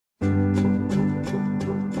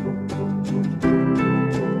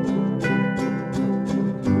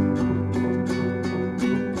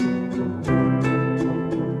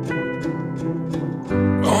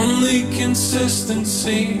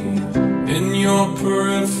consistency in your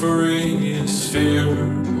periphery is fear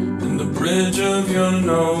in the bridge of your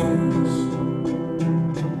nose.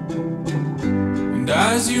 And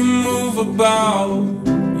as you move about,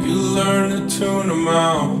 you learn to tune them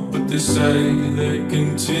out, but they say they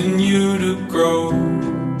continue to grow.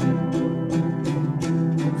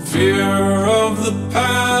 Fear of the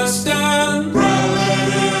past and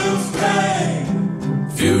relative pain.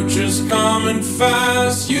 Future's coming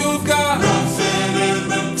fast, you've got nothing in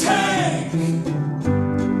the tank.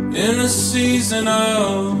 In a season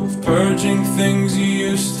of purging things you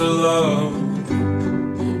used to love,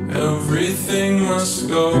 everything must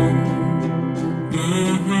go.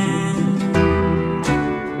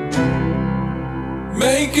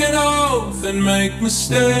 Make an oath and make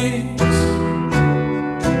mistakes.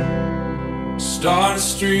 Start a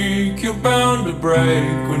streak you're bound to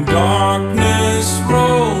break when darkness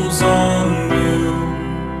rolls on you.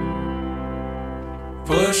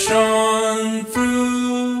 Push on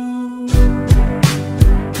through.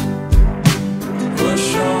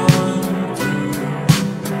 Push on through.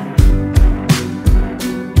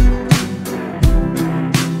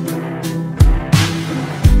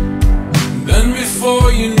 Then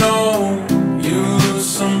before you know, you lose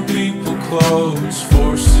some people close,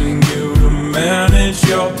 forcing you to manage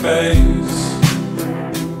your pace.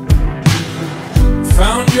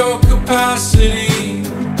 Found your capacity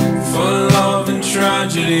for love and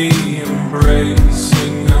tragedy,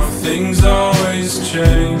 embracing how things always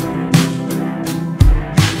change.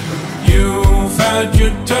 You've had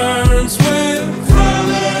your turns with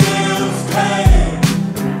relative pain,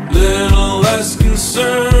 little less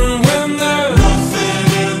concern when there's nothing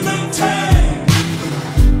in the tank.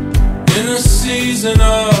 In a season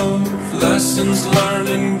of lessons learned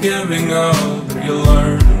and giving up, you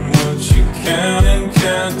learn what you can and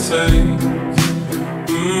can't take.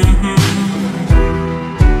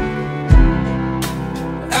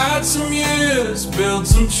 Add some years, build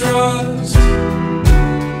some trust.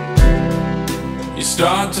 You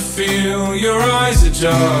start to feel your eyes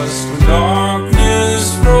adjust when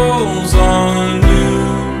darkness rolls on you.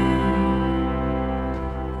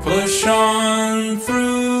 Push on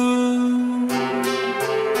through.